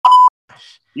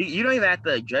gosh. You don't even have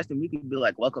to address them. You can be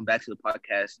like, welcome back to the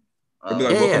podcast. Or be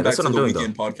like, welcome back that's to what I'm the doing,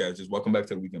 weekend podcast. Just welcome back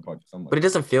to the weekend podcast. But it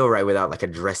doesn't feel right without like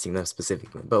addressing them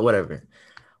specifically. But whatever.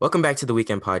 Welcome back to the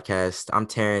weekend podcast. I'm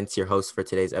Terrence, your host for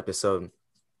today's episode.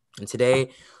 And today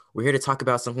we're here to talk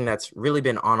about something that's really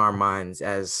been on our minds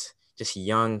as just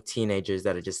young teenagers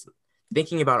that are just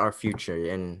thinking about our future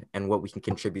and what we can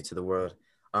contribute to the world.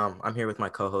 I'm here with my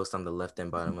co-host on the left and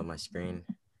bottom of my screen.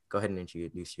 Go ahead and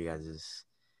introduce you guys.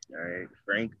 All right,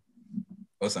 Frank.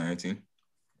 What's that, 19?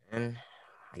 And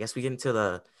I guess we get into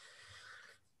the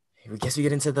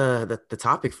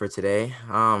topic for today.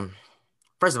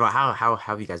 First of all, how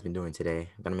have you guys been doing today?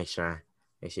 I'm gonna make sure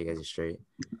you guys are straight.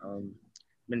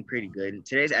 Been pretty good.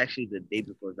 Today's actually the day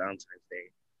before Valentine's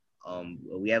Day.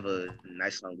 We have a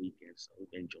nice long weekend, so we've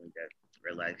been enjoying that,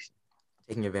 relaxing,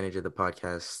 taking advantage of the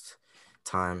podcast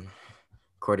time.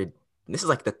 Recorded. This is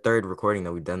like the third recording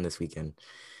that we've done this weekend.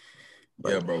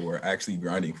 But, yeah, bro, we're actually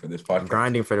grinding for this podcast.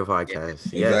 Grinding for the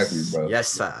podcast. Yeah, yes, exactly, bro.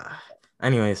 Yes,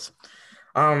 anyways,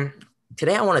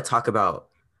 today I want to talk about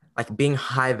like being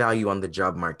high value on the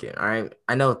job market. All right.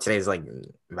 I know today's like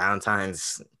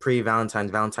Valentine's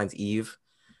Eve.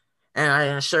 And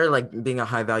I'm sure like being a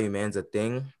high value man's a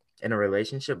thing in a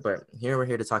relationship, but we're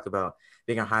here to talk about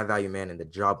being a high value man in the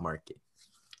job market.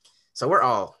 So we're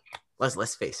all,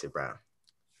 let's face it, bro.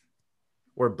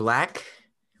 We're Black.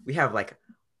 We have like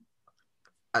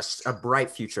a bright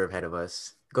future ahead of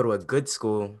us. Go to a good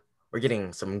school. We're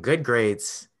getting some good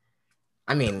grades.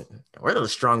 I mean, we're a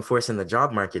strong force in the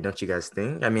job market, don't you guys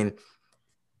think? I mean,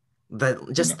 go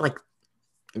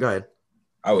ahead.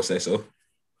 I would say so.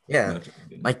 Yeah,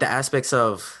 like the aspects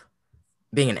of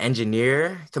being an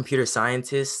engineer, computer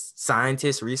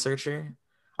scientist, researcher,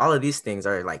 all of these things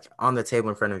are like on the table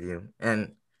in front of you.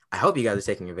 And I hope you guys are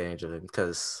taking advantage of it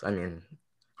because, I mean,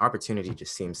 opportunity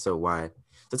just seems so wide.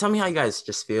 So tell me how you guys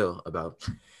just feel about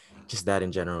just that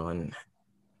in general and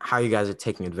how you guys are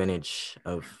taking advantage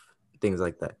of things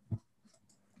like that.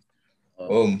 I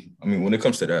mean, when it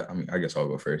comes to that, I mean, I guess I'll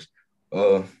go first.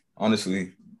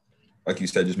 Honestly, like you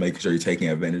said, just making sure you're taking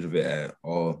advantage of it at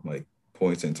all like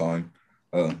points in time.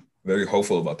 Very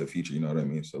hopeful about the future, you know what I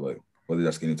mean? So like whether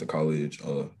that's getting to college,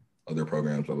 other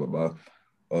programs, blah, blah,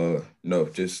 blah.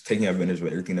 Just taking advantage of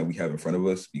everything that we have in front of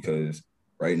us because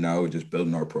right now we're just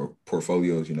building our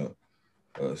portfolios,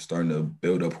 starting to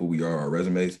build up who we are, our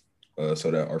resumes,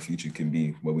 so that our future can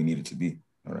be what we need it to be. You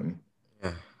know what I mean?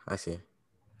 Yeah, I see.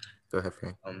 Go ahead,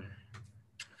 Frank.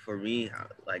 For me,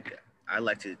 I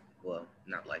like to, well,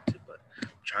 not like to, but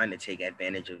trying to take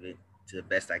advantage of it to the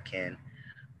best I can.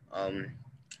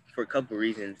 For a couple of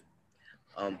reasons.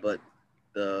 But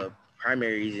the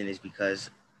primary reason is because,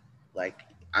 like,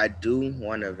 I do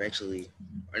want to eventually,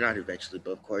 or not eventually,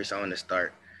 but of course I want to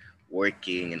start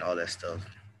working and all that stuff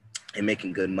and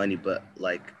making good money. But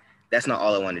like, that's not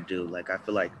all I want to do. Like, I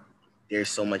feel like there's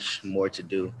so much more to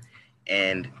do,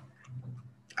 and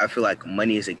I feel like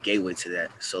money is a gateway to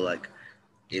that. So like,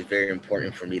 it's very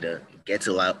important for me to get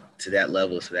to that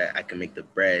level so that I can make the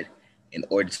bread in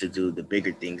order to do the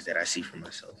bigger things that I see for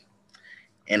myself.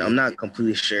 And I'm not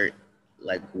completely sure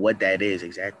like what that is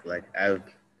exactly. Like I have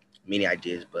many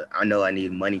ideas, but I know I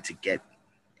need money to get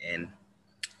and,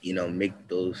 make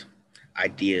those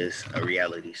ideas a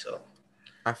reality. So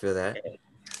I feel that.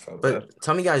 But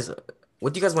tell me guys,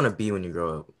 what do you guys want to be when you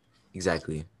grow up?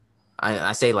 Exactly.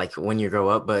 I say like when you grow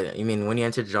up, but I mean when you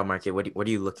enter the job market, what are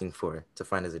you looking for to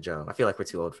find as a job? I feel like we're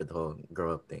too old for the whole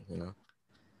grow up thing,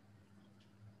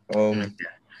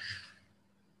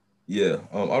 Yeah,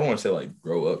 I don't want to say like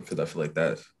grow up because I feel like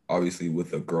that's obviously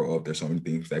with a grow up, there's so many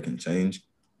things that can change.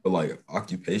 But like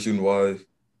occupation wise,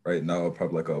 right now,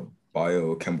 probably like a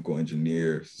biochemical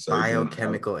engineer.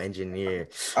 Biochemical engineer.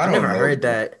 I've never heard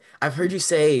that. I've heard you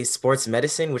say sports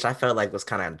medicine, which I felt like was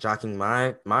kind of jockeying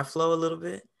my flow a little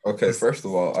bit. Okay, first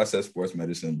of all, I said sports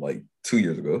medicine like 2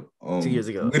 years ago. 2 years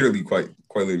ago. Literally quite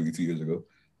literally 2 years ago.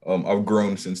 I've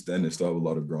grown since then and still have a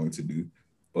lot of growing to do.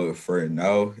 But for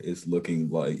now, it's looking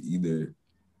like either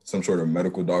some sort of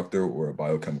medical doctor or a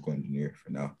biochemical engineer for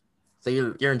now. So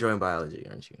you're enjoying biology,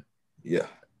 aren't you? Yeah.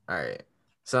 All right.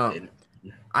 So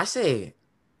I say,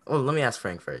 well, let me ask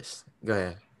Frank first. Go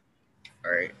ahead.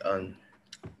 All right.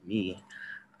 Me,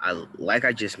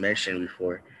 I just mentioned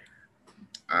before,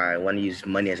 I want to use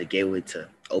money as a gateway to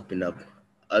open up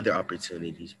other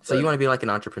opportunities. So you want to be like an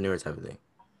entrepreneur type of thing?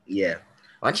 Yeah.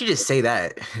 Why don't you just say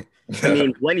that? I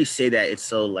mean, when you say that, it's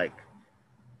so like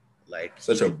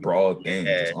such a broad thing.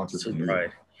 Yeah, just entrepreneur.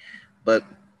 So broad.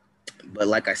 But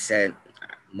like I said,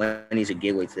 money is a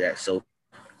gateway to that. So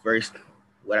first,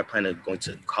 what I plan on going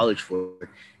to college for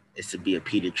is to be a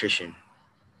pediatrician.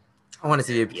 I wanted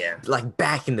to be Yeah. like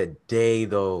back in the day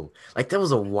though. Like that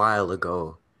was a while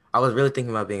ago. I was really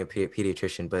thinking about being a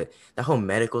pediatrician, but that whole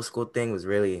medical school thing was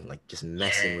really like just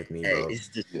messing with me, bro. It's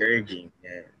Yeah. discouraging.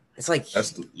 Yeah. It's like,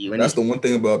 That's the You when that's you, the one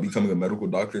thing about becoming a medical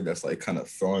doctor that's like kind of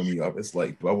throwing me off. It's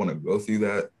like, do I want to go through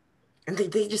that? and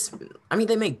they just, I mean,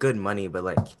 they make good money, but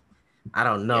like, I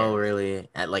don't know yeah. really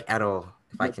at all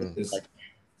if I can. It's Like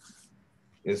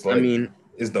it's I like, mean,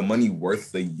 is the money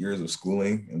worth the years of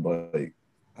schooling? And like,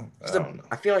 I don't know.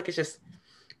 I feel like it's just,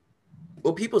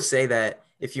 well, people say that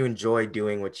if you enjoy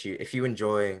doing if you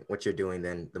enjoy what you're doing,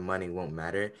 then the money won't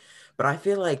matter. But I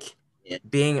feel like yeah.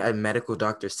 being a medical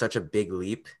doctor is such a big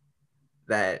leap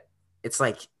that it's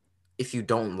like if you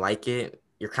don't like it,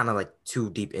 you're kind of like too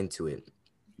deep into it.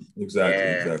 Exactly,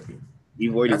 Yeah. exactly.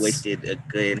 You've already That's, wasted a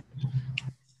good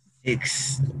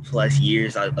 6+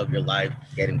 years out of your life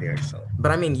getting there. So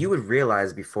but I mean, you would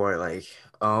realize before, like,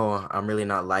 oh, I'm really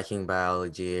not liking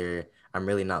biology, or I'm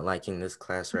really not liking this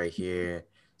class right here.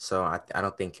 So I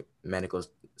don't think medical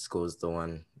school is the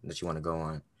one that you want to go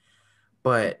on.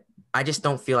 But I just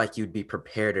don't feel like you'd be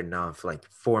prepared enough, like,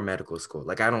 for medical school.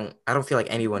 Like, I don't feel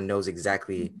like anyone knows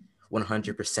exactly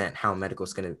 100% how medical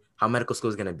school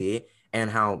is gonna be, and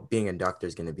how being a doctor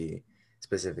is gonna be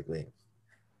specifically.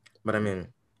 But I mean,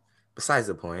 besides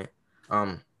the point,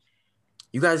 um,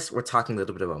 you guys were talking a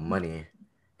little bit about money,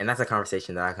 and that's a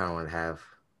conversation that I kind of want to have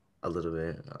a little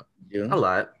bit, do a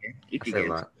lot. you I could say a get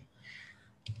into lot.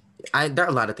 There are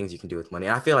a lot of things you can do with money.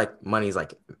 I feel like money is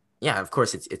like, yeah, of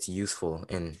course it's useful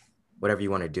in whatever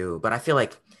you want to do, but I feel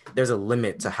like there's a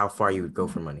limit to how far you would go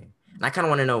for money. And I kind of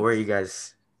want to know where you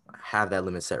guys have that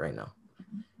limit set right now.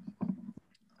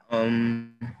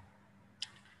 um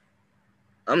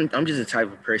I'm just the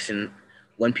type of person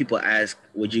when people ask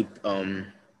would you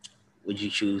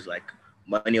choose like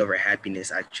money over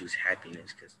happiness, I choose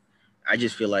happiness because I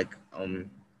just feel like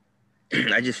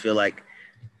I just feel like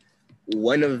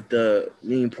one of the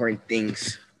really important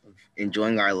things of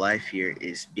enjoying our life here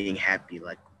is being happy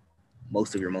like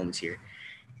most of your moments here.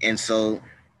 And so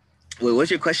wait,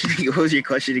 what's your question? What was your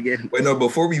question again? Wait, no,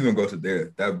 before we even go to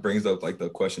there, that brings up like the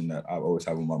question that I always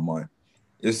have in my mind.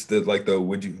 It's the like the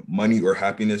would you money or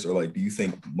happiness, or like do you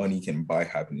think money can buy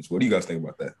happiness? What do you guys think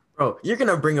about that? Bro, you're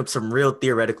gonna bring up some real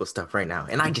theoretical stuff right now,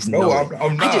 and I just No, know it.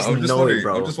 I'm I not. just I'm just know it, wondering.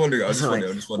 I'm bro. just wondering. I'm So just like,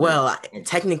 wondering. I'm just wondering. well,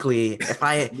 technically, No, if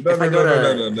I no, go no, no,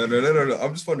 no, to no, no, no, no, no, no.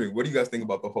 I'm just wondering. What do you guys think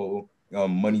about the whole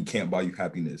money can't buy you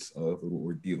happiness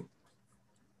ordeal?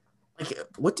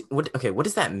 like okay, what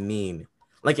does that mean?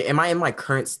 Like, am I in my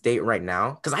current state right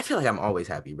now? Because I feel like I'm always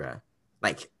happy, bro.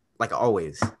 like like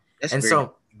always. That's And very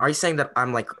so are you saying that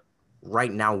I'm like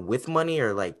right now with money,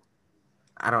 or like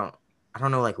i don't I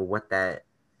don't know like what that,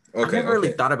 I've Okay, never really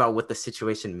okay, thought about what the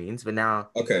situation means, but now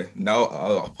okay. Now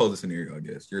I'll pose a scenario. I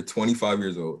guess you're 25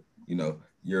 years old. You know,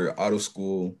 you're out of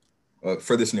school.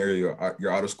 For this scenario,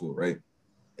 you're out of school, right?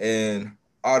 And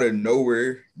out of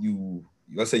nowhere, you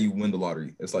let's say you win the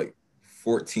lottery. It's like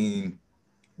 $14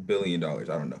 billion. I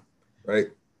don't know, right?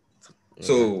 yeah.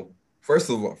 So first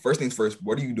of all, first things first,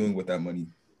 what are you doing with that money?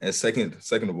 And second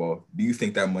of all, do you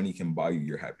think that money can buy you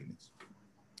your happiness?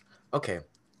 Okay,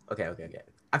 okay.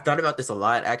 I've thought about this a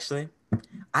lot, actually.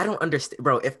 I don't understand,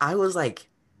 bro. If I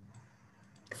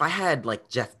had like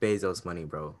Jeff Bezos money,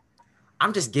 bro,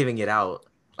 I'm just giving it out.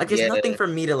 Like, there's yeah. nothing for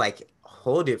me to like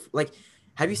hold it. Like,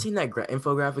 have you seen that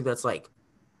infographic that's like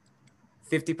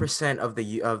 50% of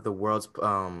the world's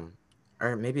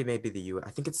or maybe the U.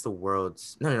 I think it's the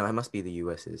world's. No, it must be the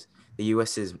U.S.'s. The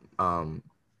U.S.'s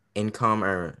income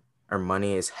or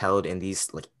money is held in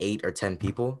these like 8 or 10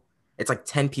 people. It's like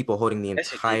 10 people holding the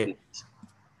That's entire ridiculous.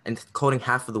 and holding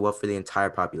half of the wealth for the entire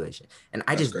population. And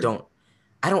That's crazy.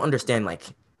 I don't understand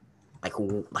what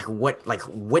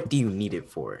do you need it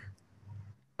for?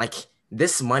 Like,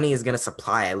 this money is gonna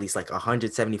supply at least like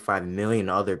 175 million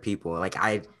other people. Like,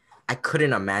 I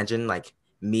couldn't imagine like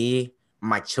me,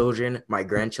 my children, my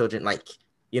grandchildren, like,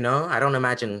 I don't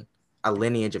imagine a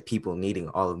lineage of people needing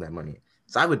all of that money.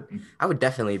 So I would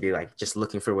definitely be like just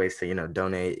looking for ways to,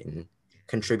 donate and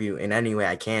contribute in any way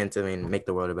I can to, make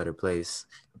the world a better place.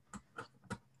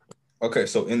 Okay,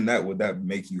 so in that, would that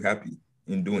make you happy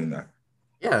in doing that?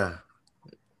 Yeah.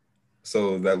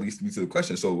 So that leads me to the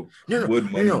question. So No, no, would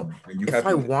no, money no. bring you If I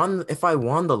happiness? won, if I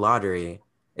won the lottery,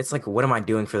 it's like, what am I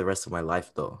doing for the rest of my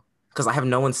life though? Because I have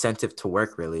no incentive to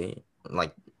work really.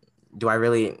 Like, do I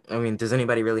really? Does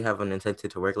anybody really have an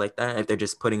incentive to work like that if they're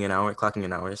just putting in clocking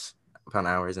in hours upon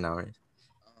hours and hours?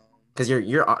 Because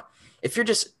if you're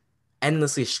just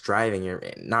endlessly striving, you're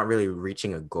not really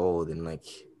reaching a goal. Then like,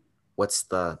 what's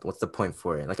the point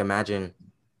for it? Like, imagine,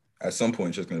 At some point,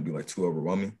 it's just going to be like too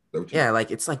overwhelming. Is that what you yeah, mean?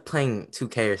 like it's like playing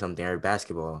 2K or something, or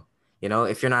basketball. You know,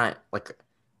 if you're not like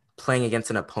playing against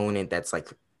an opponent that's like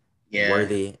Yeah.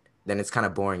 worthy, then it's kind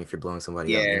of boring if you're blowing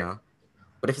somebody up, you Yeah. know?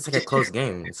 But if it's like a close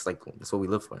game, it's like that's what we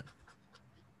live for.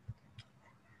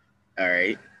 All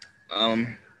right.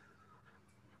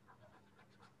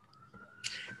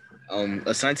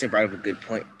 Asante brought up a good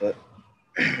point, but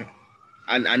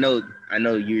I know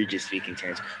you're just speaking,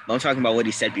 Terrence. But I'm talking about what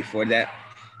he said before that,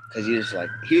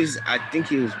 because I think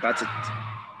he was about to.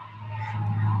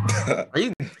 Are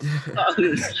you?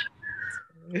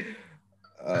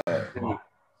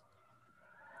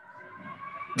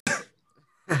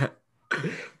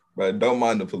 Bro, don't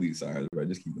mind the police sirens, bro.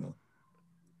 Just keep going.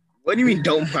 What do you mean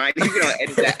don't mind? You can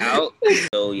edit that out.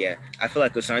 So yeah, I feel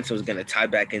like Asante was gonna tie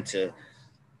back into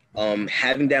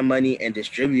having that money and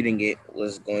distributing it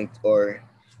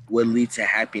would lead to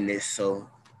happiness. So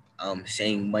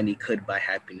saying money could buy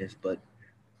happiness, but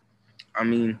I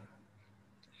mean,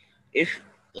 if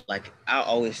I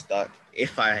always thought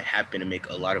if I happen to make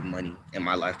a lot of money in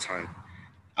my lifetime,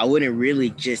 I wouldn't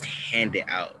really just hand it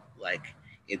out, like,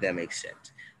 if that makes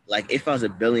sense. Like, if I was a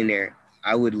billionaire,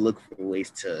 I would look for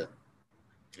ways to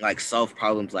like solve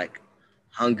problems like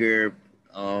hunger,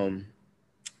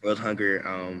 world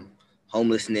hunger,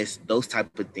 homelessness, those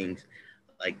type of things,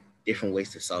 like different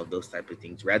ways to solve those type of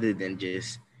things, rather than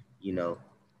just, you know,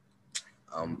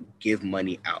 give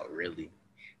money out, really,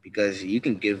 because you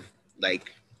can give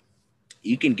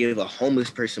a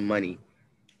homeless person money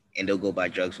and they'll go buy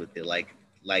drugs with it. Like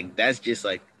that's just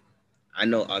like, I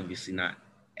know obviously not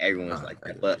everyone's like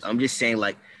that, but I'm just saying,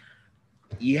 like,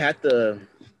 you have to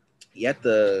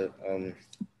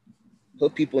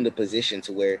put people in the position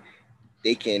to where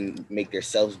they can make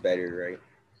themselves better, right?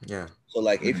 Yeah. So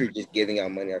like, if you're just giving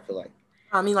out money, I feel like,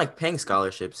 I mean, like paying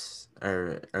scholarships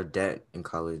or debt in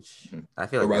college. I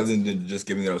feel But like rather than just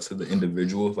giving it out to the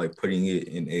individual, like putting it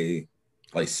in a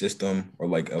like system or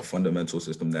like a fundamental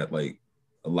system that like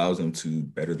allows them to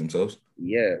better themselves.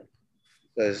 yeah,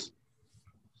 because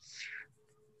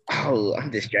I'm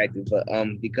distracted, but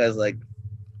because like,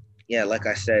 yeah, like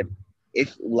I said,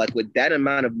 if like with that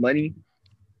amount of money,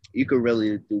 you could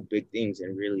really do big things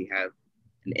and really have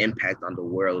an impact on the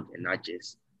world, and not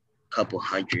just a couple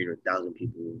hundred or thousand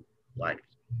people lives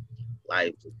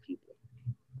of people.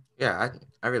 Yeah,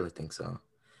 I really think so.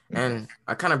 And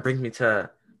it kind of brings me to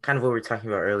kind of what we were talking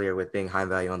about earlier with being high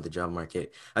value on the job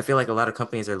market. I feel like a lot of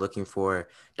companies are looking for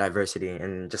diversity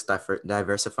and just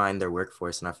diversifying their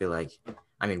workforce. And I feel like,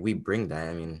 I mean, we bring that.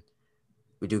 I mean,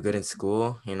 we do good in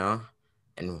school, you know,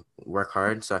 and work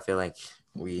hard. So I feel like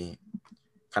we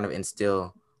kind of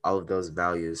instill all of those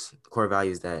values, core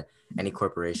values that any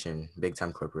corporation, big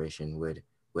time corporation would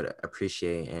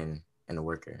appreciate in a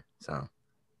worker. So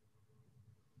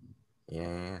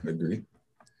yeah. Agree.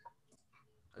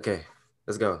 Okay,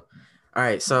 let's go. All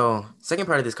right, so second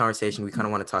part of this conversation, we kind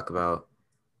of want to talk about,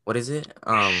 what is it?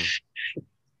 Oh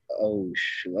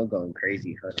shoot, I'm going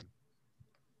crazy. Hold on.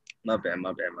 My bad.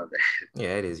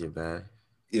 Yeah, it is your bad.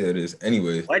 Yeah, it is.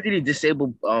 Anyways. Why did he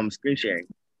disable screen sharing?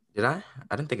 Did I?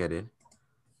 I didn't think I did.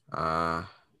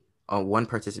 One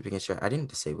participant can share. I didn't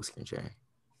disable screen sharing.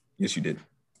 Yes, you did.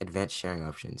 Advanced sharing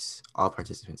options. All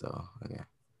participants. Oh, okay.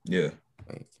 Yeah.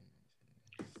 Wait.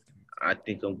 I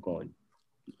think I'm going.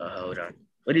 Hold on.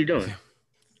 What are you doing?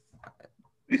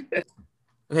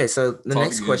 Okay, so the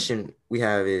next question we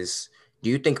have is, do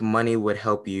you think money would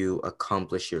help you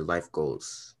accomplish your life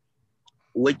goals?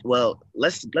 Well,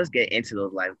 let's get into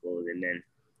those life goals, and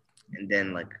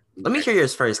then like, let me hear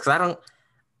yours first, because I don't.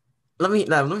 Let me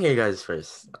hear you guys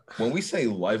first. When we say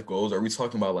life goals, are we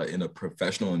talking about like in a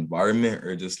professional environment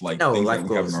or just like no, things life that we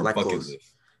goals, have in our bucket list?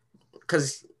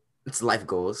 Because it's life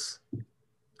goals.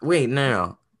 Wait,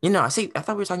 no. You know, I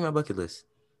thought we were talking about bucket list.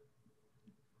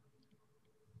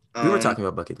 We were talking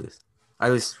about bucket list.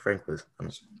 At least Frank was.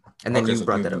 And then you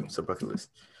brought that up. So bucket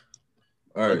list.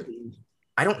 All right.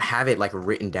 I don't have it like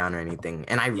written down or anything.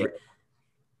 And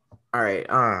all right.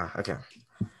 Okay.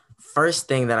 First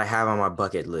thing that I have on my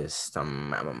bucket list. I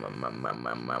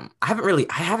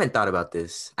haven't thought about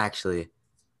this actually.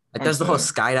 Like, there's the whole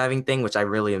skydiving thing, which I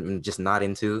really am just not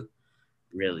into.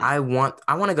 Really? I want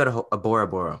to go to Bora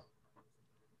Bora.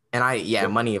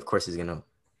 And money of course is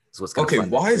what's gonna. Okay,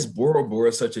 why is Bora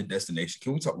Bora such a destination?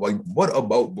 Can we talk like what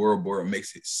about Bora Bora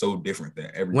makes it so different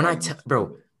that everybody? I don't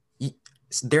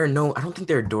think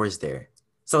there are doors there.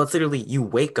 So it's literally you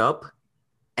wake up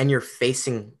and you're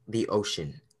facing the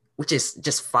ocean, which is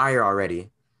just fire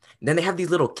already. And then they have these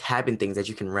little cabin things that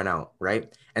you can rent out, right?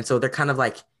 And so they're kind of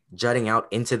like jutting out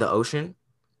into the ocean.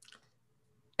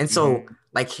 And so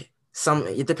like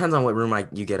it depends on what room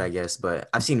you get, I guess. But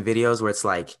I've seen videos where it's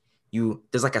like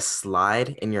there's like a slide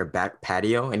in your back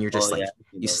patio, and you're Oh just yeah, like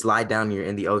you slide down, you're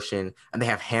in the ocean, and they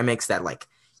have hammocks that like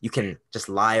you can just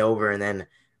lie over, and then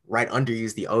right under you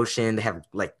is the ocean. They have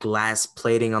like glass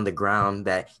plating on the ground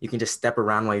that you can just step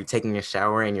around while you're taking a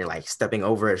shower, and you're like stepping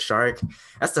over a shark.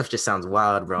 That stuff just sounds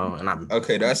wild, bro. And I'm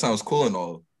Okay, that sounds cool and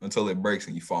all until it breaks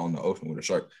and you fall in the ocean with a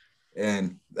shark.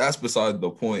 And that's beside the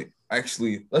point.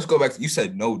 Actually, let's go back to you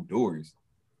said no doors.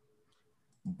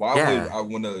 Why would yeah. I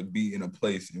want to be in a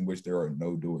place in which there are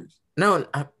no doors? No,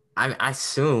 I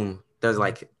assume there's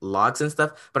like locks and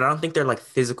stuff, but I don't think they're like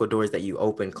physical doors that you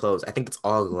open, close. I think it's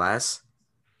all glass.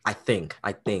 I think.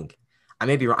 I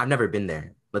may be wrong. I've never been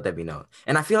there. Let that be known.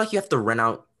 And I feel like you have to rent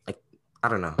out, like, I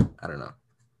don't know. I don't know.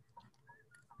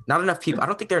 Not enough people. I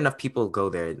don't think there are enough people go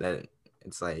there that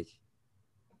it's like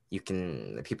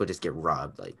people just get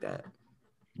robbed like that.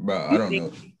 But I don't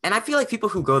know. And I feel like people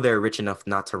who go there are rich enough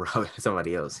not to rob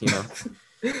somebody else, you know?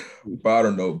 But I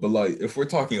don't know. But like, if we're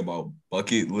talking about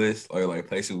bucket list or like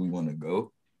places we want to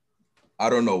go, I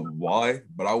don't know why,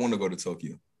 but I want to go to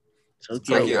Tokyo.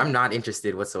 Tokyo. I'm not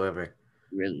interested whatsoever.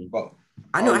 Really? But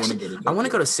I know. Actually, I want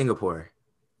to go to Singapore.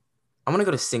 I want to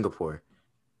go to Singapore.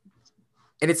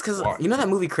 And it's because you know that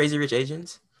movie Crazy Rich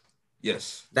Asians?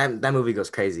 Yes. That movie goes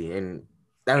crazy, and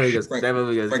that movie goes Frank,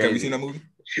 crazy. Have you seen that movie?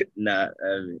 Nah, I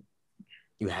haven't.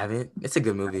 You haven't? It's a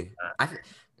good movie.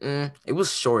 It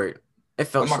was short. It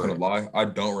felt. I'm not short. gonna lie. I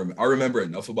don't remember. I remember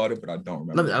enough about it, but I don't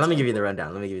remember. Let me give you the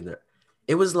rundown.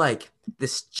 It was like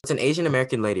this. It's an Asian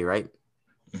American lady, right?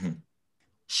 Mm-hmm.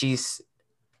 She's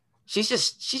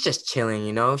just chilling,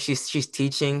 you know. She's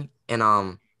teaching in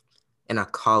a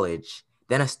college.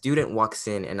 Then a student walks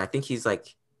in, and I think he's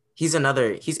Asian.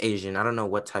 I don't know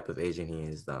what type of Asian he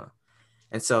is though.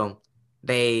 And so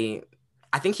I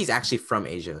think he's actually from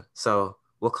Asia. So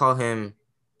we'll call him,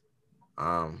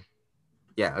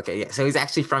 yeah, okay, yeah. So he's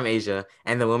actually from Asia,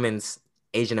 and the woman's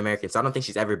Asian American. So I don't think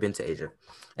she's ever been to Asia.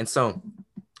 And so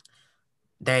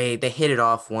they hit it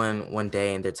off one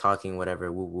day, and they're talking whatever,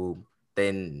 woo woo.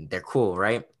 Then they're cool,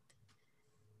 right?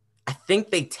 I think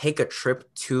they take a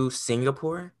trip to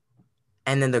Singapore,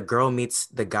 and then the girl meets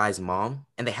the guy's mom,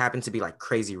 and they happen to be like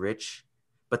crazy rich,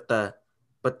 but the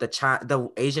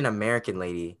Asian American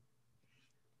lady,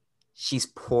 she's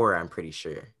poor, I'm pretty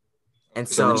sure. And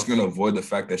so we're just gonna avoid the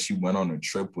fact that she went on a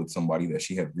trip with somebody that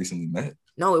she had recently met.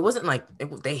 No, it wasn't like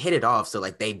they hit it off. So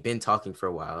like they'd been talking for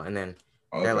a while, and then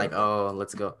they're like, "Oh,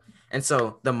 let's go." And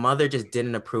so the mother just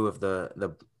didn't approve of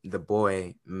the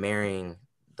boy marrying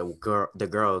the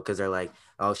girl because they're like,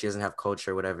 "Oh, she doesn't have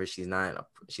culture, whatever. She's not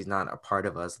a part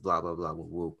of us." Blah blah blah woo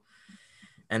woo.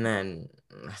 And then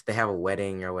they have a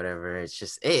wedding or whatever. It's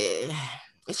just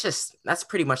that's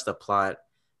pretty much the plot.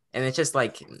 And it's just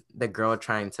like the girl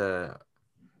trying to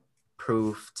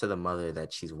prove to the mother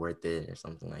that she's worth it or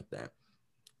something like that.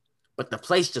 But the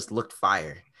place just looked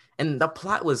fire. And the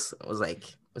plot was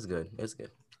good. It was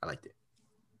good. I liked it.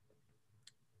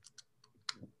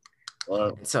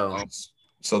 Well, so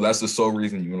that's the sole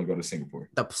reason you want to go to Singapore.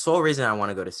 The sole reason I want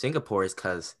to go to Singapore is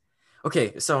because,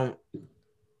 okay, so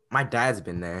my dad's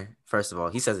been there. First of all,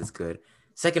 he says it's good.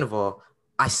 Second of all,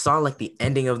 I saw like the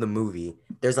ending of the movie.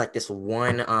 There's this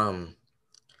one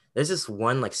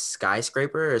like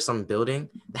skyscraper or some building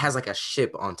that has like a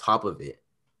ship on top of it.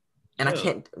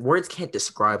 And words can't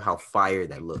describe how fire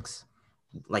that looks.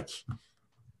 Like so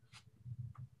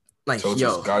it's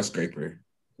a skyscraper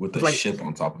with a ship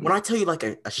on top of it. When I tell you like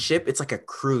a ship, it's like a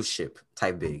cruise ship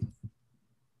type big.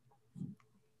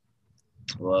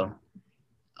 Well,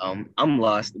 I'm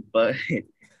lost, but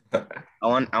I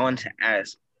want to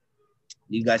ask,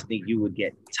 do you guys think you would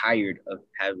get tired of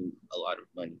having a lot of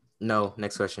money? No.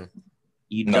 Next question.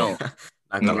 You don't?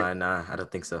 Not gonna lie, nah, I don't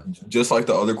think so. Just like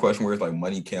the other question where it's like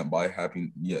money can't buy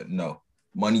happiness. Yeah, no.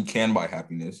 Money can buy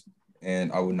happiness,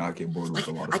 and I would not get bored with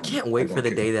a lot of money. I can't wait for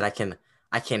the day that I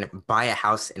can buy a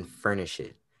house and furnish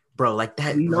it. Bro, like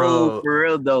that, no, bro. For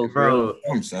real though, bro.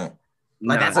 I'm saying.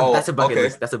 Like that's a bucket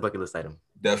list. That's a bucket list item.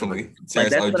 Definitely.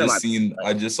 Terrence,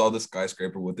 I just saw the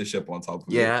skyscraper with the ship on top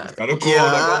of it. Yeah. It's kind of cool.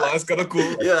 Yeah. It's kind of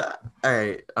cool. Yeah. All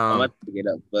right. I'm about to pick it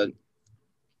up, but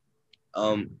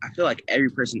I feel like every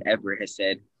rich person ever has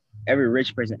said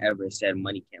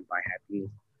money can't buy happiness.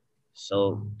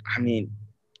 So, I mean,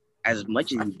 as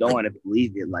much as you don't want to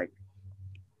believe it, like,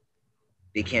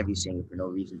 they can't be saying it for no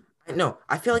reason. No,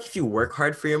 I feel like if you work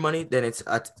hard for your money, then it's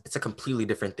a completely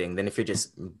different thing than if you're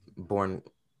just born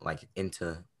like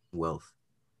into wealth.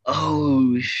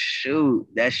 Oh shoot,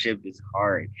 that ship is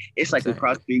hard. It's like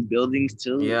across 3 buildings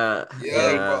too. Yeah.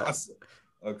 Bro.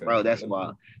 Okay. Bro, that's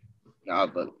wild. Nah,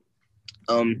 but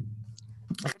I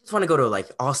just want to go to like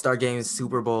All-Star games,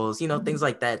 Super Bowls, things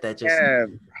like that. That just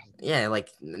yeah, like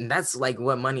that's like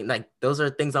what money like those are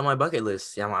things on my bucket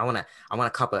list. Yeah, I wanna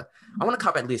cop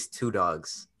at least 2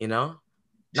 dogs, you know?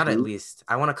 Not at Two. least.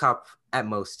 I wanna cop at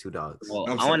most 2 dogs. Well,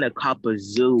 I'm I want saying, to cop a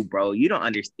zoo, bro. You don't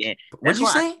understand. What'd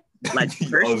That's you why, say? like a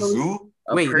personally, zoo?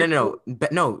 a Wait, no, personal no, no.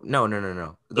 But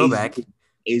no. Go a back. zoo,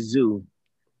 a zoo.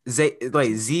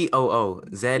 ZOO.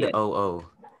 Yeah. ZOO.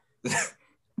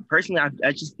 Personally,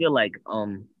 I just feel like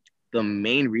the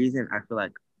main reason I feel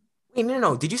like Wait,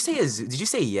 no. Did you say a zoo? Did you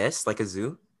say yes, like a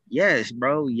zoo? yes,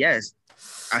 bro, yes.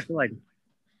 I feel like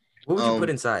What would you put um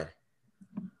inside?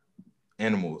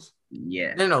 Animals.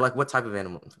 yeah. No, like what type of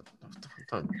animal?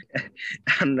 I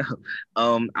don't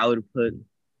know. I would put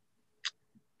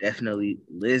definitely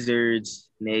lizards,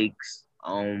 snakes.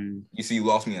 You see, you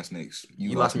lost me at snakes.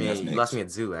 You lost me. You lost me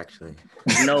at zoo, actually.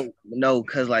 no,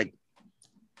 cause like,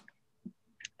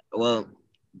 well,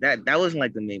 that wasn't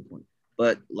like the main point,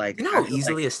 but like, You know I how feel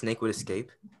easily like a snake would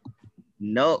escape?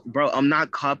 no, bro, I'm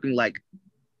not copying like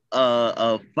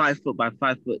a 5 foot by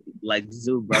 5 foot like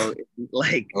zoo, bro.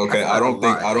 Like, Okay, That's like a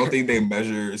lot. I don't think they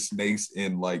measure snakes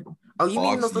in like Oh, you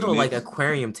mean box those little like units.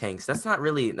 aquarium tanks? That's not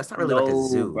really like a no,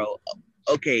 zoo. bro.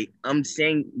 Okay, I'm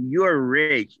saying you're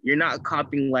rich. You're not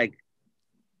copying like.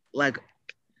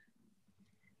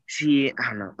 See, I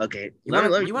don't know. Okay, You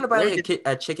wanna buy let me like just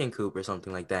a chicken coop or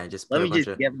something like that and just let put a me bunch just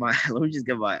of get my let me just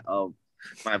get my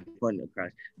point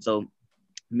across. So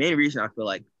main reason I feel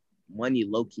like money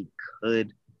low key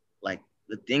could like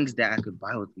the things that I could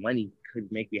buy with money could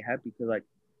make me happy because like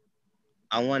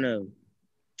I wanna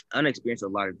experience a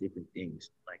lot of different things.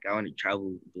 Like I want to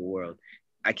travel the world.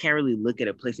 I can't really look at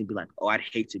a place and be like, oh, I'd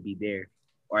hate to be there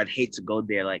or I'd hate to go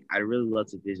there. Like I really love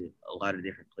to visit a lot of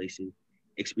different places,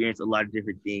 experience a lot of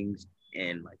different things,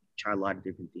 and like try a lot of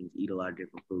different things, eat a lot of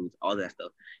different foods, all that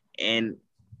stuff. And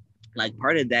like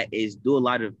part of that is do a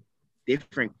lot of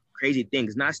different crazy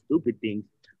things, not stupid things,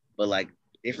 but like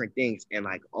different things. And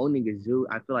like owning a zoo,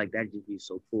 I feel like that just be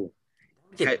so cool.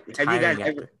 get Have you guys tiring ever?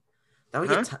 after. That would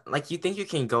Huh? like you think you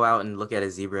can go out and look at a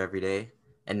zebra every day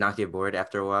and not get bored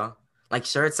after a while? Like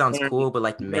sure it sounds No, cool, but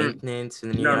like no, maintenance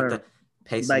and then you no, have no. to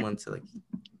pay Like someone to like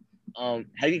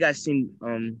have you guys seen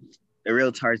the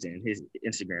real Tarzan, his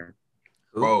Instagram?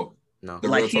 who? Bro, No. the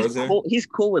Like real Tarzan. he's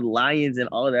cool with lions and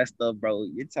all that stuff, bro.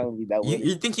 You're telling me that You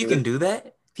wouldn't think you be can do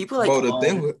that? People like Bro,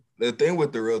 um the thing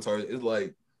with the real Tarzan is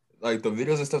like the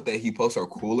videos and stuff that he posts are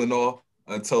cool and all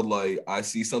until like I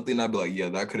see something I'd be like, yeah,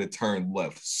 that could have turned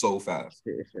left so fast.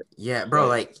 yeah, bro, But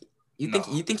like no.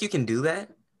 you think you can do that?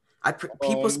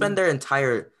 People spend um their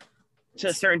entire to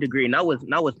a certain degree, not with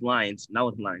lions,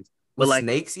 but with like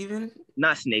snakes even?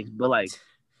 not snakes, but like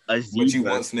a But you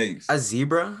zebra. want snakes. A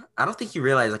zebra? I don't think you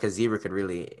realize like a zebra could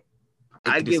really it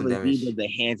I could do give some a zebra damage. the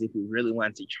hands if he really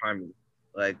wants to charm me.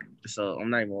 Like so, I'm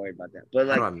not even worried about that. But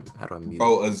like, How do I mute?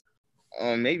 Bro,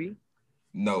 maybe.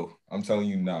 no, I'm telling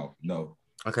you now, no.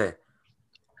 Okay.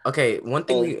 Okay, Oh, one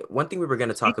thing we were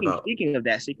gonna talk speaking about. speaking of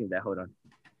that, hold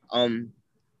on.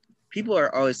 People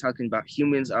are always talking about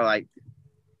humans are like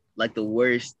the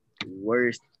worst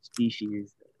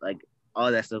species, like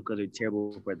all that stuff because they're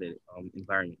terrible for the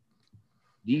environment.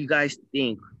 Do you guys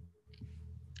think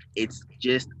it's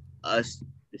just us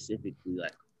specifically,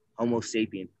 like Homo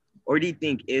sapien, or do you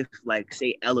think if like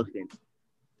say elephants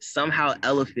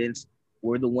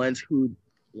were the ones who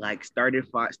like started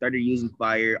using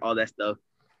fire, all that stuff,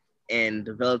 and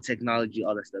developed technology,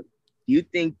 all that stuff? Do you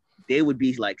think they would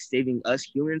be like saving us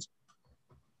humans?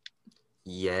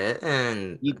 Yeah,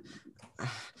 and You,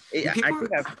 you I people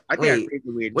think I think I wait, phrased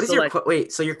it weird. what is So your like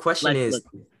wait, so your question is look,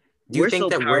 do you we're think so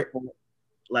that we're powerful.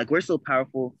 Like we're so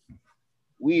powerful,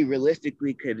 we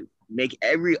realistically could make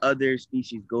every other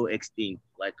species go extinct,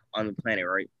 like on the planet,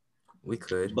 right? we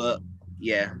could? But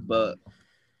yeah, but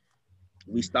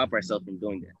we stop ourselves from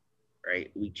doing that,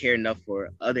 right? We care enough for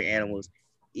other animals,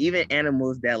 even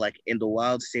animals that like in the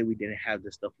wild say we didn't have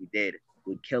the stuff we did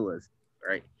would kill us,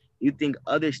 right? You think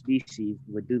other species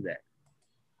would do that?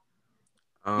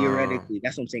 Um Theoretically,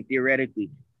 that's what I'm saying.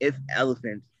 Theoretically, if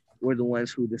elephants were the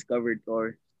ones who discovered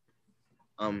or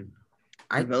um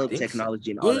I developed think so.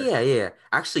 technology and all Yeah, that,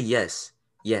 Actually, yes.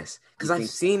 Yes. you Because think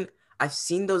so? I've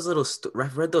seen those little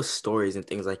I've read those stories and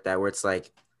things like that where it's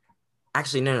like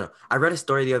actually no. I read a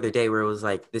story the other day where it was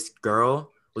like this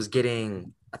girl was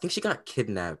getting I think she got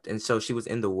kidnapped and so she was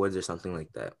in the woods or something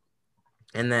like that.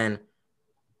 And then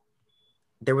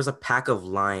there was a pack of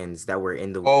lions that were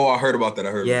in the Oh, I heard about that. I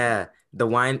heard about that. yeah,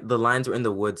 the lions were in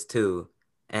the woods too.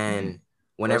 Mhm. And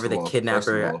whenever the First of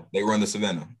kidnapper all, they were in the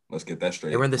savannah. Let's get that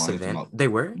they were straight. in the savannah. They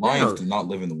were? No, Lions no. do not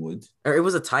live in the woods. Or it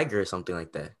was a tiger or something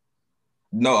like that.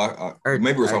 No, I Or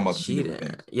maybe we're or talking about two cheetah.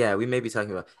 different things. Yeah, we may be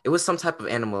talking about. It was some type of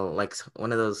animal, like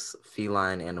one of those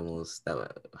feline animals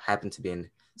that happened to be in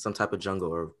some type of jungle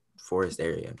or forest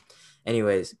area.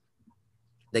 Anyways,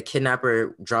 the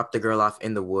kidnapper dropped the girl off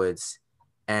in the woods,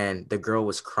 and the girl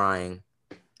was crying.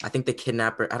 I think the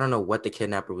kidnapper, I don't know what the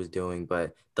kidnapper was doing,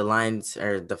 but the lions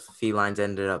or the felines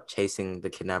ended up chasing the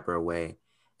kidnapper away.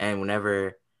 And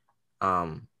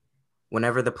um,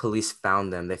 whenever the police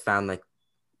found them, they found like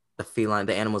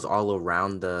the animals all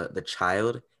around the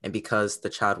child. And because the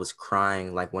child was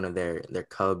crying like one of their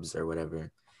cubs or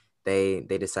whatever, they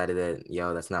decided that,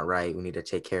 yo, that's not right. We need to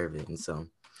take care of it. And so,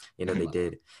 they Mhm.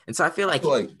 did. And so I feel I like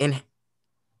feel like uh,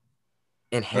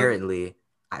 inherently,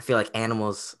 I feel like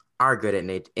animals are good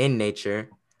in nature,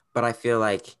 but I feel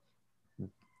like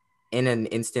in an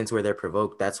instance where they're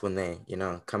provoked, that's when they,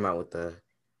 come out with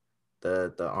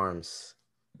the arms.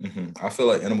 I feel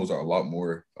like animals are a lot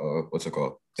more what's it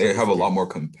called? They have a lot Sophisticated. more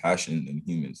compassion than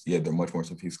humans. Yeah, they're much more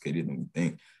sophisticated than we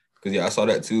think. Because yeah, I saw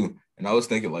that too, and I was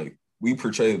thinking like we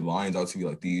portray lions out to be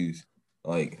like these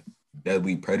like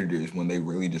deadly predators when they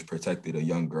really just protected a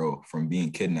young girl from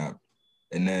being kidnapped,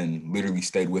 and then literally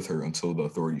stayed with her until the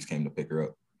authorities came to pick her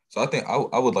up. So I think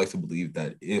I would like to believe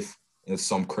that if in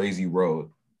some crazy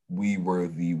world we were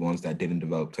the ones that didn't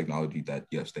develop technology, that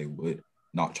yes, they would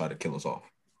not try to kill us off.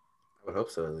 I would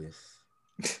hope so, at least.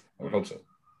 I would hope so.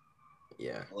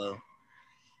 Yeah. Well,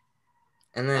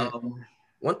 And then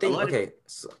one a thing, lot of okay,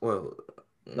 so, well,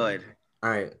 go ahead. all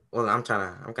right. Well, I'm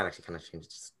gonna actually kind of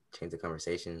change the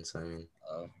conversation. So I mean,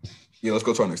 Uh, Yeah, let's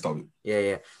go to our next topic.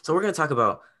 yeah. So we're gonna talk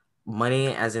about money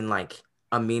as in like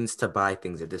a means to buy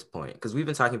things at this point, because we've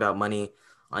been talking about money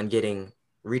on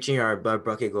reaching our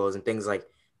bucket goals and things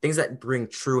that bring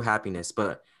true happiness.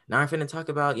 But now I'm gonna talk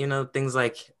about things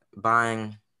like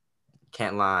buying,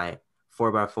 can't lie,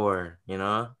 4x4.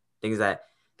 Things that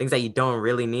things that you don't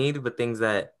really need, but things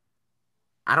that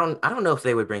I don't know if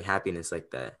they would bring happiness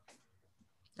like that.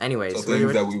 So Anyways,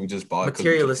 things that we would just buy because we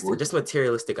can materialistic, afford. just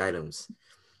materialistic items.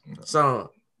 Okay.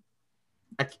 So,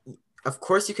 I, of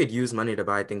course, you could use money to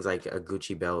buy things like a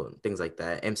Gucci belt, things like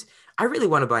that. I really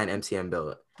want to buy an MCM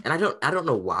belt, and I don't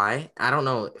know why. I don't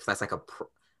know if that's like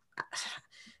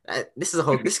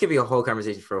this could be a whole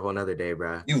conversation for a whole nother day,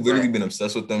 bro. You've literally But been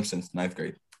obsessed with them since ninth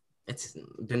grade. it's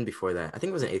been before that. I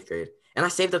think it was in 8th grade, and I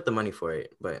saved up the money for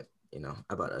it, but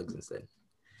I bought Uggs instead.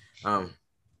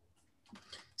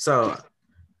 So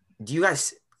do you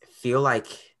guys feel like?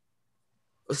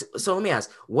 So let me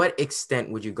ask, what extent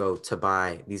would you go to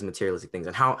buy these materialistic things,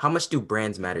 and how much do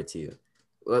brands matter to you?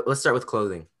 Let's start with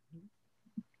clothing.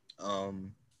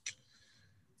 um,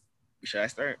 should I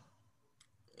start?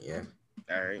 Yeah.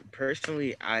 All right.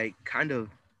 Personally, I kind of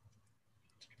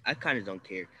don't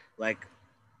care. Like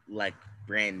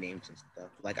brand names and stuff.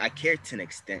 Like I care to an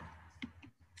extent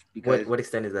because What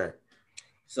extent is that?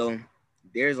 so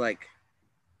there's like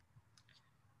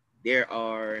there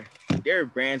are there are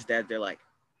brands that they're like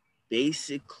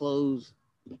basic clothes,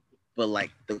 but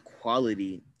like the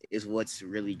quality is what's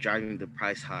really driving the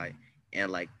price high.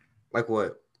 And like Like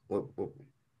what? What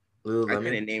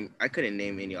Lululemon? I couldn't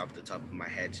name any off the top of my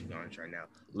head to be honest right now.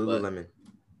 But Lululemon.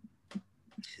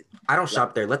 I don't like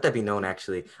shop there. Let that be known.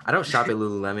 Actually, I don't shop at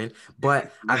Lululemon,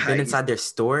 but I've been nice. inside their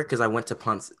store because I went to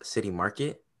Ponce City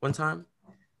Market one time,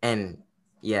 and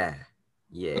yeah,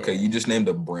 Okay, yeah. you just named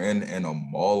a brand and a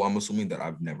mall. I'm assuming that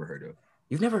I've never heard of.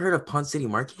 You've never heard of Ponce City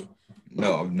Market?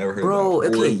 No, I've never heard of that. Bro, Or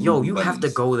okay, yo, you have to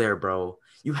Lululemons. go there, bro.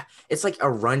 It's like a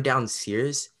rundown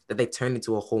Sears that they turned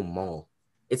into a whole mall.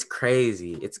 It's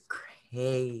crazy. It's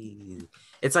crazy.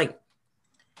 It's like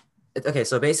okay,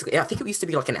 so basically, I think it used to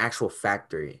be like an actual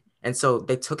factory, and so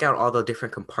they took out all the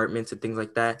different compartments and things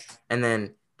like that, and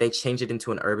then they changed it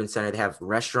into an urban center. They have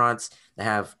restaurants. They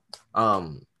have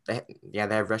they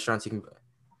have restaurants you can.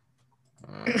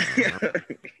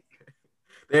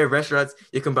 They have restaurants.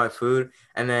 You can buy food,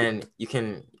 and then you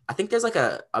can. I think there's like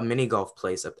a mini golf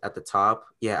place up at the top.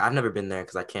 Yeah, I've never been there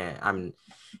because I can't.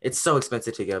 It's so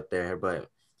expensive to get up there, but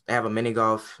they have a mini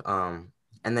golf.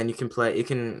 And then you can play. You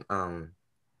can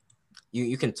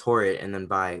you can tour it and then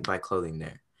buy clothing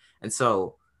there. And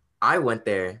so I went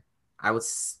there. I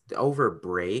was over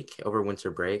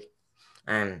winter break,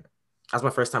 and that was my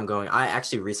first time going. I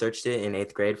actually researched it in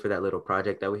 8th grade for that little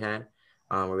project that we had,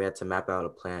 where we had to map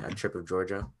out a trip of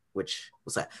Georgia, which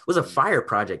was a fire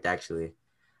project actually.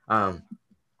 Um,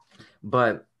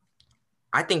 but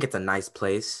I think it's a nice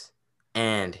place,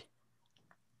 and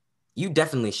you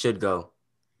definitely should go.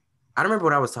 I don't remember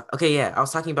what I was talking. Okay, yeah, I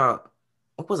was talking about.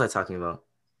 What was I talking about?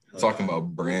 Talking about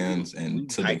brands We and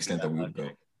to the hyped it extent that up. we would go.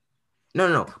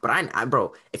 No. But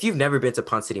bro, if you've never been to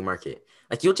Ponce City Market,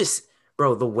 like you'll just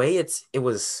bro, the way it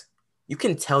was, you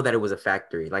can tell that it was a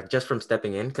factory, like just from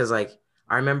stepping in. Cause like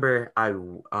I remember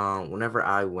whenever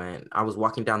I went, I was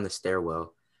walking down the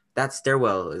stairwell. That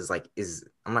stairwell is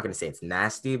I'm not gonna say it's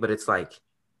nasty, but it's like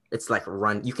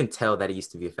run. You can tell that it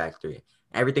used to be a factory.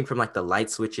 Everything from like the light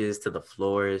switches to the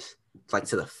floors, like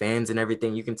to the fans and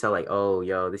everything. You can tell like, oh,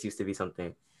 yo, this used to be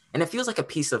something, and it feels like a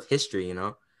piece of history, you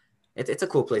know. It's a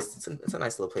cool place. It's a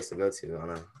nice little place to go to on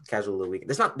a casual little week.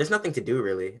 There's nothing to do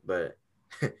really, but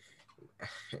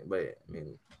but I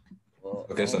mean, Well,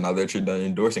 Okay, so now that you're done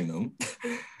endorsing them,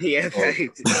 yeah, oh,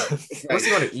 unless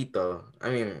you want to eat though, I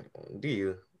mean, do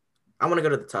you? I want to go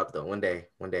to the top though. One day,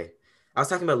 one day. I was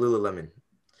talking about Lululemon.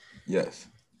 yes.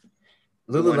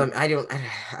 Lululemon. I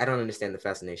don't understand the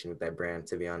fascination with that brand.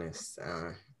 To be honest,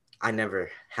 I never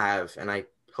have, and I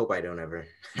hope I don't ever.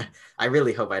 I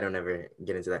really hope I don't ever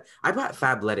get into that. I bought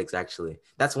Fabletics actually.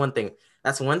 That's one thing.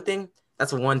 That's one thing.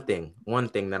 That's one thing. One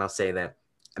thing that I'll say that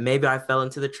maybe I fell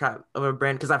into the trap of a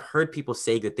brand because I've heard people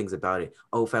say good things about it.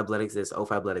 Oh, Fabletics this. Oh,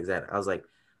 Fabletics that. I was like,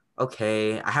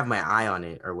 okay, I have my eye on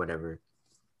it or whatever.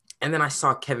 And then I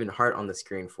saw Kevin Hart on the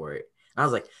screen for it. And I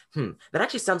was like, that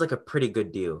actually sounds like a pretty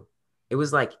good deal. It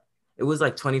was like it was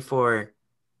like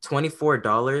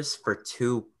 $24 for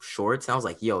two shorts. And I was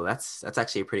like, yo, that's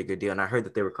actually a pretty good deal. And I heard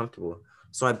that they were comfortable.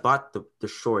 So I bought the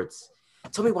shorts.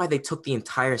 Tell me why they took the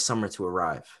entire summer to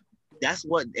arrive. that's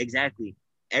what exactly.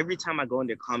 Every time I go in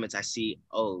their comments, I see,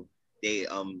 oh, they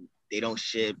don't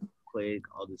ship quick,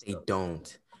 all this They stuff.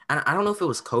 don't. And I don't know if it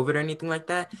was COVID or anything like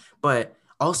that, but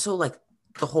also like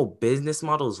the whole business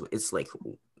model is it's like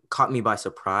caught me by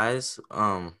surprise.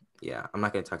 Yeah, I'm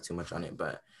not gonna talk too much on it,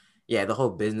 but yeah, the whole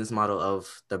business model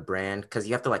of the brand, because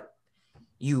you have to like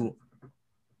you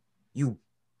you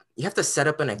you have to set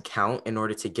up an account in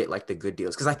order to get like the good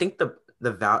deals. Because I think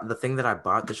the thing that I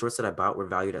bought, the shorts that I bought were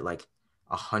valued at like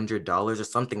 $100 or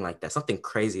something like that, something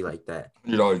crazy like that.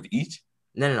 $100 each.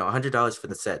 No, $100 for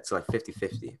the set, so like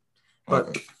 50-50. But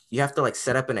Okay. you have to like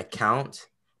set up an account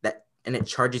that and it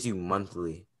charges you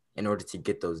monthly in order to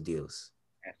get those deals.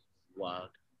 That's wild.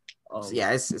 So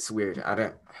yeah, it's weird. I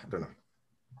don't know.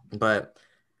 But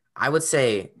I would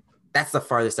say that's the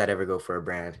farthest I'd ever go for a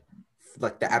brand.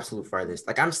 Like the absolute farthest.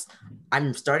 Like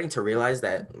I'm starting to realize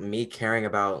that me caring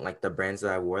about like the brands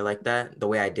that I wore like that, the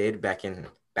way I did back in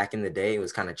the day, it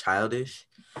was kind of childish.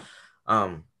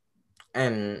 Um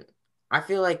and I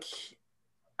feel like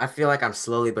I'm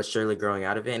slowly but surely growing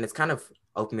out of it. And it's kind of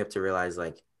opened me up to realize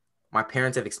like my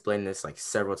parents have explained this like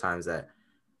several times that,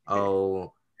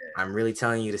 oh, I'm really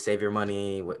telling you to save your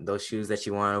money. Those shoes that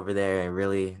you want over there are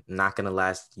really not going to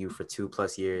last you for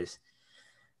 2+ years.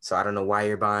 So I don't know why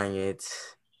you're buying it.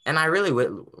 And I really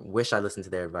wish I listened to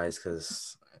their advice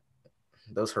because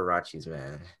those Hirachis,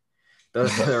 man.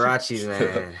 Those Hirachis,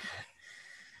 man.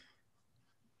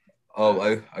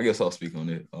 I guess I'll speak on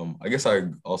it. I guess I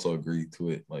also agree to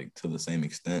it like to the same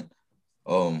extent.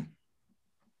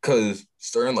 Because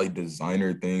certain like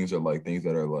designer things or like things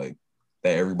that are like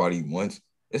that everybody wants,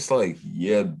 it's like,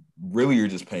 yeah, really you're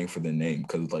just paying for the name.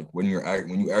 Because like when you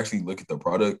actually look at the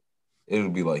product, it'll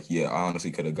be like, yeah, I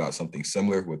honestly could have got something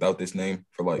similar without this name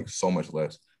for like so much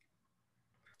less.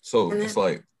 So And it's then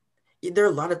like, there are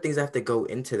a lot of things that have to go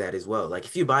into that as well. Like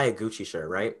if you buy a Gucci shirt,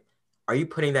 right? Are you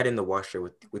putting that in the washer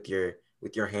with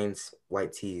your Hanes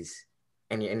white tees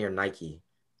and your Nike?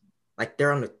 Like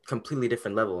they're on a completely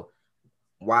different level.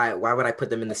 Why would I put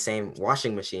them in the same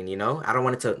washing machine, you know? I don't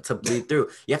want it to bleed through.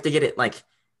 You have to get it like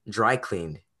dry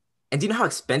cleaned. And do you know how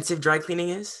expensive dry cleaning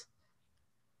is?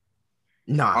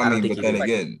 No, I I don't mean, think but you then do. Like,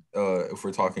 again, if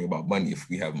we're talking about money, if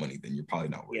we have money, then you're probably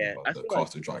not worried yeah, about I the feel like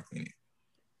cost of dry cleaning.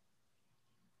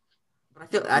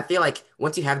 But I feel like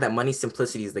once you have that money,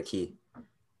 simplicity is the key.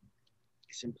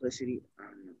 simplicity. I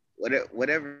don't know.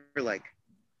 Whatever. Like,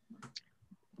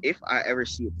 if I ever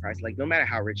see a price, like no matter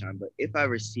how rich I'm, but if I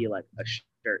ever see like a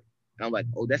shirt, and I'm like,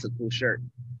 oh, that's a cool shirt,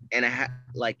 and I have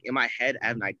like in my head, I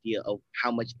have an idea of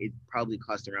how much it probably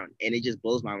costs around, and it just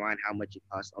blows my mind how much it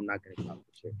costs. I'm not gonna cop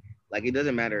the shirt. Like it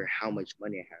doesn't matter how much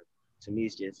money I have. To me,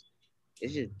 it's just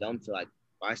dumb to like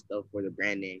buy stuff for the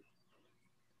brand name.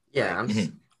 Yeah, Like,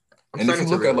 Mhm. I'm And if you starting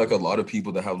to look at like realize. a lot of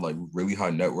people that have like really high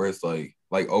net worths, like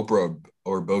Oprah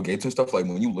or Bill Gates and stuff, like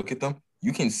when you look at them,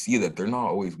 you can see that they're not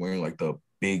always wearing like the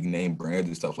big name brands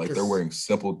and stuff. Like they're Because wearing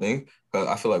simple things. Because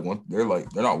I feel like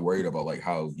they're not worried about like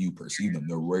how you perceive them.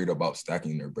 They're worried about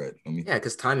stacking their bread. I mean, yeah,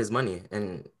 because time is money,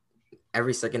 and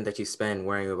every second that you spend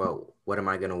worrying about what am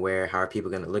I gonna wear, how are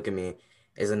people gonna look at me,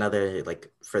 is another like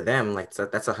for them like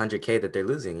that's 100K that they're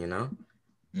losing, you know?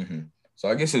 hmm so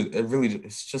I guess it really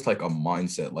it's just like a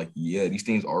mindset. Like, yeah, these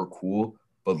things are cool,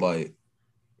 but like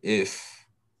if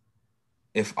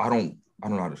if I don't I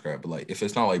don't know how to describe it, but like if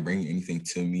it's not like bringing anything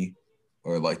to me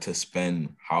or like to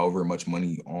spend however much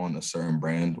money on a certain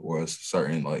brand or a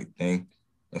certain like thing,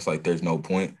 it's like there's no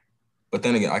point. But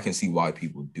then again, I can see why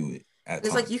people do it at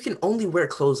It's like times. you can only wear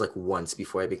clothes like once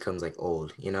before it becomes like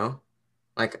old, you know?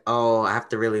 Like, oh, I have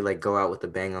to really like go out with a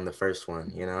bang on the first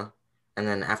one, you know? And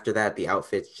then after that, the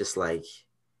outfit's just like,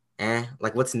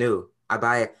 like what's new? I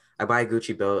buy a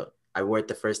Gucci belt. I wore it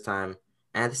the first time,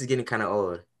 and this is getting kind of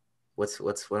old. What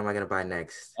am I gonna buy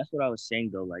next? That's what I was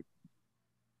saying though. Like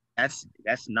that's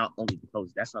not only the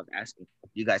clothes. That's not asking.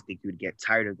 You guys think you would get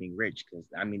tired of being rich? Because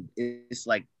I mean, it's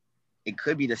like it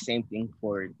could be the same thing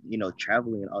for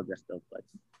traveling and all that stuff, but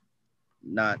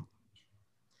not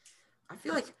I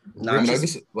feel like I not mean, I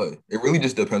riches. guess like it really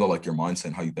just depends on like your mindset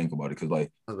and how you think about it. Cause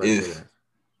like I was about to say if that.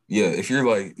 yeah, if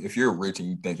you're rich and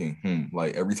you're thinking,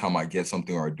 like every time I get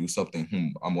something or I do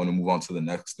something, I'm going to move on to the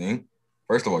next thing.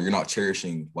 First of all, you're not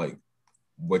cherishing like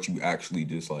what you actually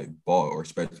just like bought or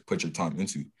put your time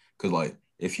into. Cause like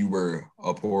if you were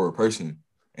a poorer person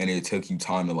and it took you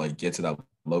time to like get to that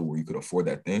level where you could afford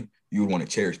that thing, you would want to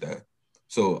cherish that.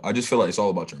 So I just feel like it's all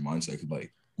about your mindset. Cause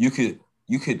like you could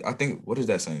I think what is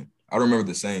that saying? I don't remember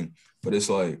the saying, but it's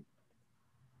like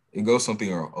it goes something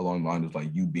along the lines of like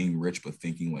you being rich but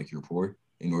thinking like you're poor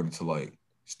in order to like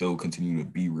still continue to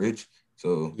be rich.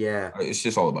 So Yeah, it's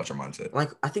just all about your mindset.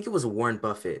 like I think it was Warren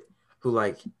Buffett who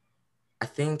like I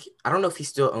don't know if he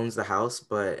still owns the house,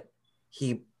 but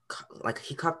he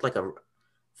he copped like a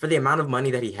for the amount of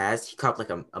money that he has, he copped like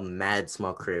a mad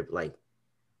small crib. Like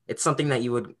it's something that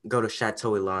you would go to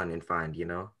Chateau Elan and find, you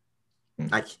know? Hmm.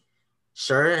 Like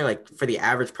sure, like for the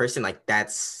average person, like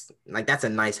that's a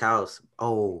nice house.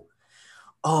 Oh,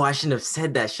 I shouldn't have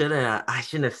said that, shouldn't I? I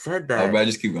shouldn't have said Oh, that. but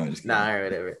just keep going, just keep Nah, going. all right,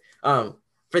 whatever.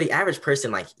 For the average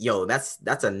person, like, yo, that's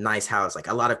a nice house. Like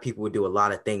a lot of people would do a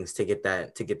lot of things to get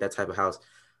that type of house.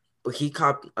 But he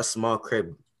copped a small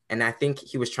crib. And I think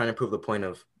he was trying to prove the point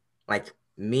of like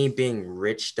me being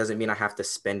rich doesn't mean I have to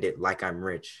spend it like I'm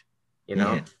rich. You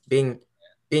know, Hmm.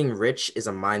 being rich is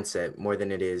a mindset more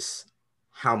than it is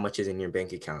how much is in your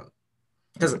bank account.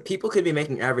 Because Okay. people could be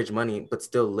making average money, but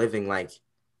still living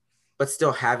but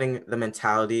still having the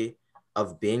mentality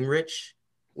of being rich,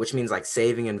 which means like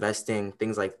saving, investing,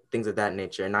 things of that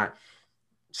nature, and not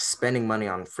spending money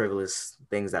on frivolous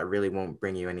things that really won't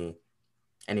bring you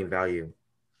any value.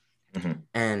 Hmm.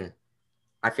 And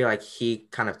I feel like he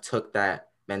kind of took that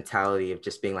mentality of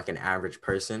just being like an average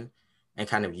person and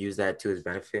kind of used that to his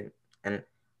benefit. And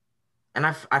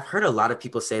I've heard a lot of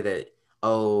people say that,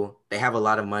 oh, they have a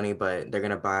lot of money, but they're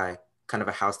gonna buy kind of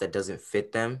a house that doesn't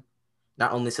fit them,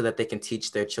 not only so that they can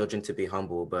teach their children to be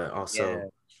humble, yeah.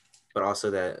 but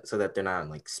also that so that they're not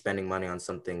like spending money on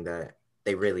something that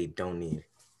they really don't need,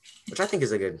 which I think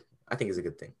is a good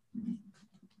thing.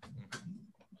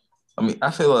 I mean,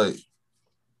 I feel like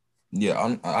yeah,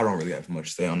 I don't really have much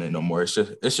to say on it no more. It's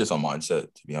just a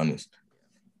mindset, to be honest.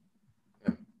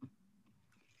 Yeah.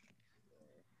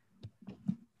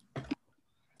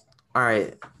 All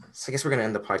right. So I guess we're gonna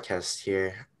end the podcast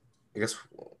here. I guess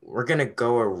we're gonna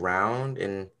go around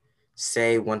and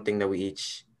say one thing that we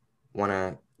each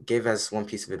wanna give as one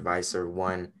piece of advice or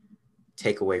one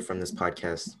takeaway from this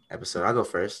podcast episode. I'll go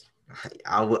first.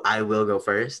 I will go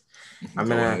first. I'm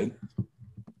Go gonna ahead.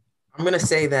 I'm gonna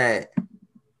say that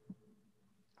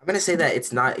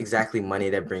it's not exactly money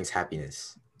that brings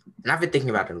happiness. And I've been thinking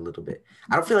about it a little bit.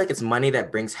 I don't feel like it's money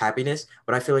that brings happiness,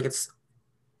 but I feel like it's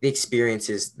the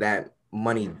experiences that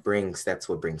money brings that's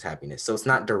what brings happiness. So it's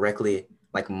not directly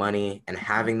like money and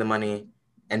having the money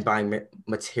and buying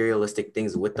materialistic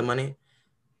things with the money,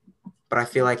 but I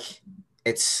feel like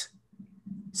it's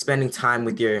spending time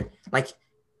with your like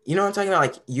you know what I'm talking about,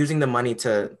 like using the money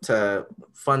to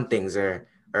fund things or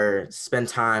spend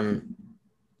time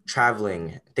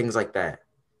traveling, things like that.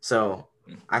 So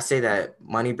I say that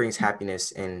money brings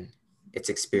happiness in its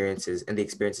experiences and the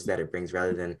experiences that it brings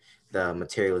rather than the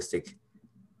materialistic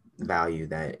value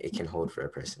that it can hold for a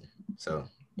person. So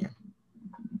yeah.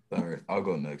 All right, I'll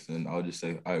go next, and I'll just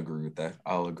say I agree with that.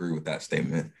 I'll agree with that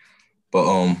statement. But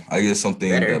I guess You something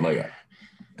that better. like,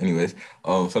 anyways,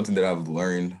 something that I've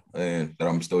learned and that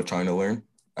I'm still trying to learn.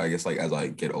 I guess like as I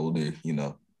get older,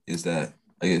 is that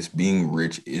I guess being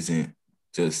rich isn't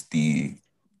just the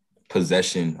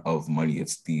possession of money.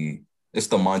 It's the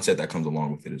mindset that comes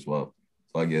along with it as well.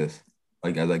 So I guess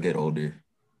like as I get older,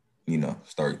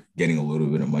 start getting a little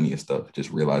bit of money and stuff,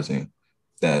 just realizing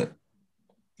that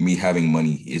me having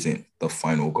money isn't the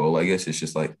final goal. I guess it's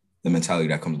just like the mentality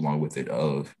that comes along with it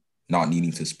of not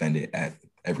needing to spend it at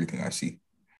everything I see.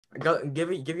 Go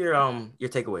give your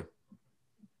takeaway.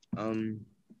 Um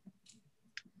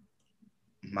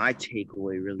my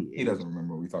takeaway really is. He doesn't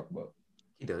remember what we talked about.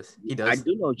 He does. I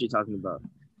do know what you're talking about.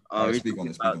 All right, speak on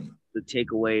it. The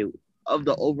takeaway of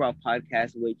the overall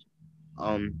podcast, which,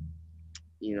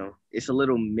 it's a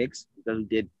little mixed because we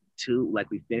did two, like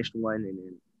we finished one and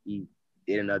then we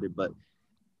did another. But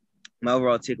my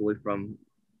overall takeaway from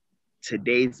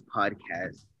today's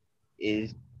podcast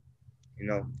is,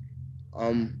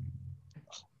 I'm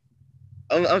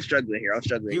struggling here.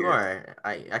 You are.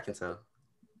 I can tell.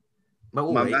 But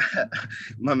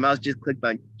my mouse just clicked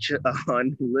on a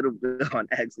little bit on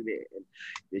accident and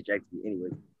distracted me.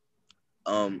 Anyway,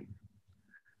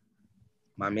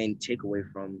 my main takeaway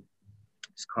from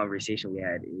this conversation we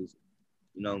had is,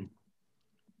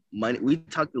 money. We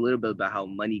talked a little bit about how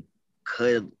money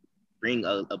could bring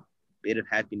a bit of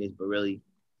happiness, but really,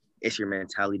 it's your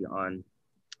mentality on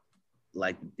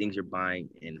like the things you're buying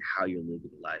and how you're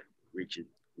living life, which is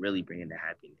really bringing the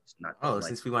happiness.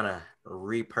 Since we want to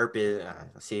repurpose,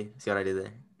 see what I did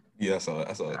there? Yeah, I saw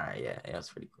it. All right, yeah, that's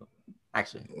pretty cool.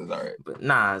 Actually, it was all right.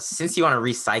 But since you want to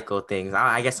recycle things,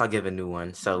 I guess I'll give a new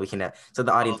one so we can, so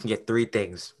the audience can get 3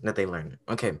 things that they learn.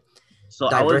 Okay. So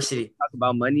diversity. Talk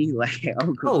about money, like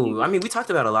we talked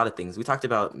about a lot of things. We talked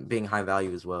about being high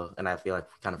value as well, and I feel like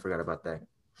we kind of forgot about that.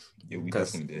 Yeah, we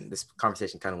definitely did. This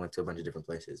conversation kind of went to a bunch of different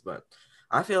places, but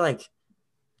I feel like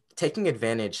taking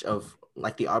advantage of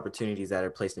like the opportunities that are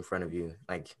placed in front of you.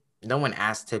 Like no one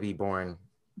asked to be born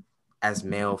as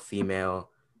male, female,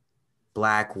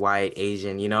 Black, white,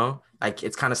 Asian, like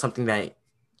it's kind of something that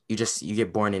you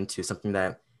get born into, something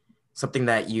that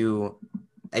you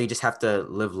just have to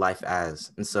live life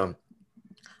as. And so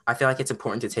I feel like it's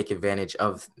important to take advantage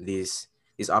of these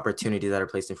opportunities that are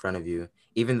placed in front of you,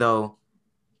 even though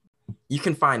you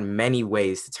can find many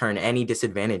ways to turn any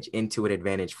disadvantage into an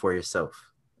advantage for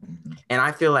yourself. Mm-hmm. And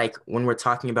I feel like when we're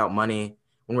talking about money,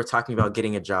 when we're talking about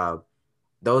getting a job,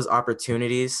 those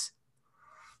opportunities,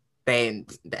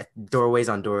 doorways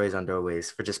on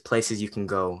doorways for just places you can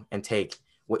go and take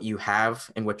what you have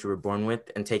and what you were born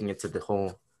with and taking it to the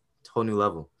whole new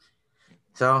level.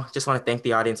 So just want to thank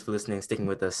the audience for listening, sticking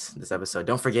with us this episode.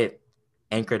 Don't forget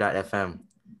anchor.fm.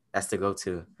 That's the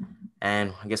go-to.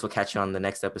 And I guess we'll catch you on the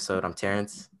next episode. I'm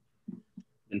Terrence.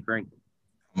 And Frank.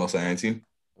 I'm also Anthony.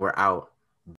 We're out.